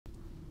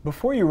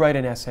Before you write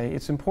an essay,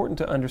 it's important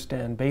to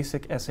understand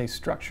basic essay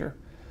structure.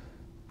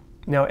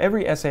 Now,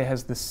 every essay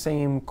has the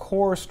same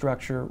core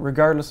structure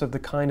regardless of the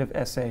kind of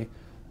essay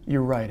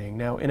you're writing.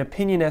 Now, an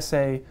opinion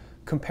essay,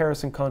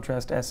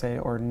 comparison-contrast essay,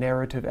 or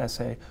narrative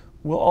essay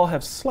will all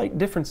have slight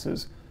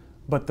differences,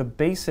 but the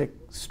basic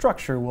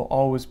structure will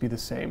always be the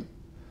same.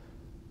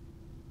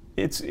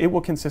 It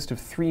will consist of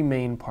three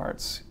main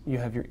parts. You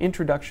have your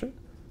introduction,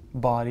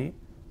 body,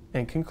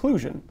 and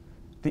conclusion.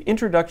 The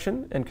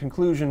introduction and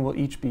conclusion will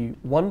each be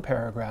one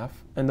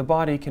paragraph, and the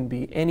body can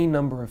be any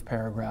number of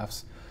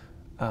paragraphs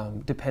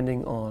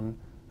depending on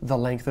the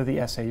length of the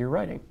essay you're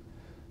writing.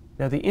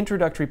 Now, the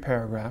introductory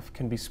paragraph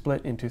can be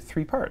split into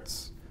three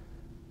parts.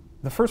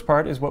 The first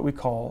part is what we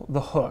call the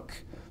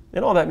hook,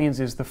 and all that means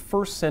is the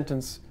first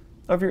sentence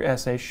of your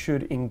essay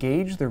should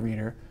engage the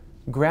reader,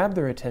 grab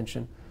their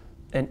attention,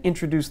 and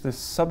introduce the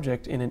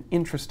subject in an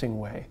interesting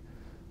way.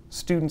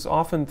 Students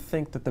often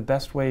think that the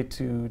best way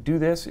to do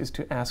this is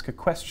to ask a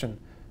question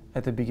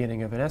at the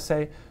beginning of an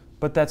essay,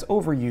 but that's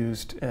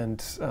overused,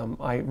 and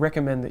I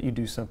recommend that you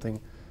do something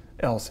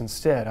else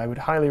instead. I would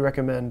highly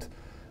recommend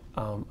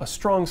a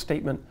strong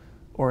statement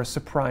or a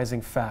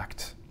surprising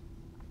fact.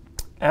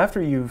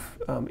 After you've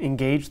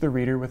engaged the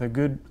reader with a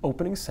good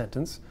opening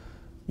sentence,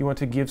 you want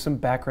to give some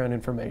background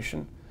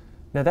information.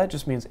 Now, that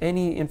just means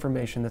any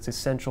information that's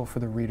essential for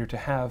the reader to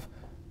have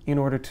in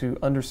order to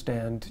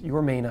understand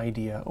your main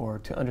idea or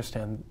to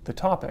understand the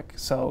topic.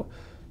 So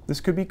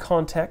this could be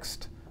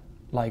context,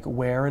 like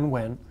where and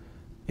when.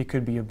 It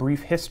could be a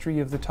brief history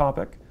of the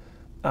topic,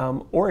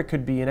 or it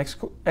could be an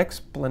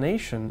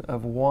explanation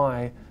of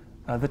why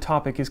the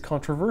topic is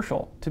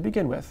controversial to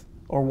begin with,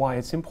 or why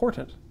it's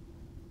important.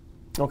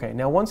 Okay,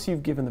 now once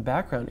you've given the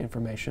background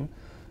information,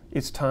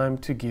 it's time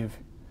to give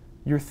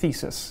your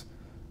thesis,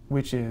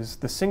 which is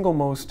the single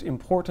most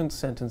important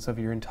sentence of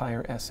your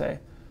entire essay.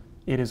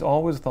 It is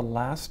always the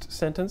last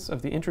sentence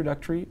of the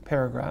introductory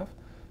paragraph,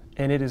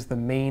 and it is the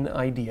main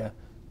idea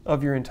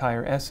of your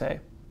entire essay.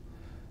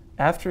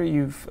 After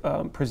you've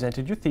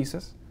presented your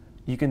thesis,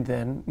 you can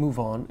then move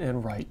on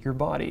and write your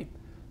body.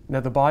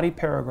 Now, the body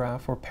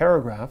paragraph or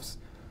paragraphs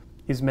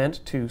is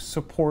meant to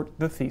support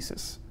the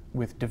thesis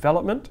with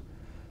development,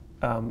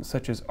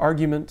 such as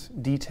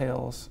argument,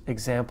 details,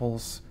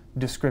 examples,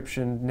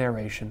 description,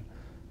 narration,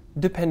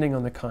 depending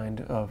on the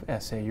kind of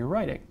essay you're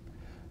writing.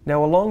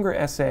 Now, a longer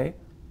essay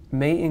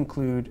may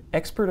include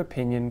expert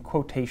opinion,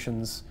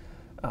 quotations,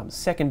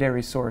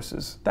 secondary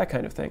sources, that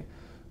kind of thing.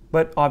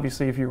 But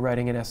obviously, if you're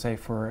writing an essay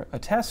for a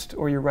test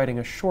or you're writing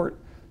a short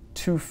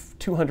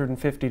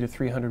 250 to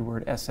 300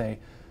 word essay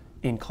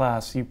in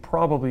class, you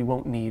probably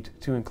won't need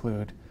to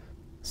include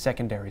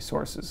secondary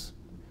sources.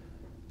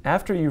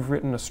 After you've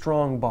written a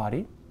strong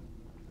body,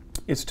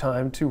 it's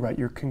time to write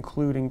your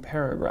concluding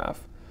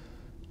paragraph.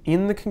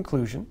 In the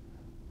conclusion,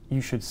 you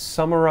should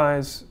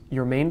summarize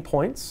your main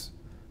points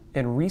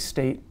and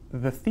restate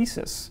the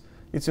thesis.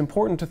 It's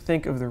important to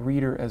think of the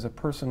reader as a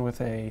person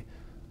with a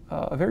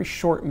very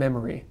short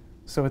memory.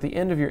 So at the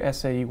end of your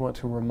essay, you want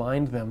to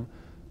remind them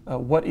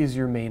what is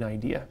your main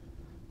idea.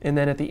 And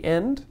then at the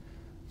end,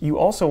 you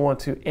also want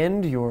to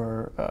end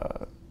your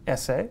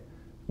essay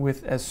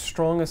with as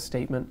strong a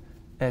statement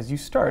as you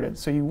started.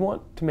 So you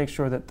want to make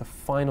sure that the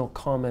final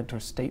comment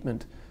or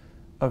statement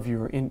of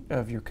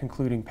your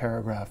concluding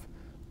paragraph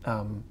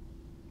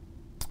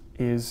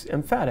is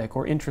emphatic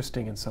or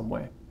interesting in some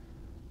way.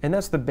 And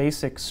that's the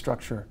basic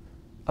structure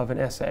of an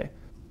essay.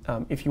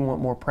 If you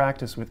want more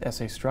practice with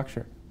essay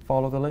structure,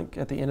 follow the link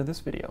at the end of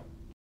this video.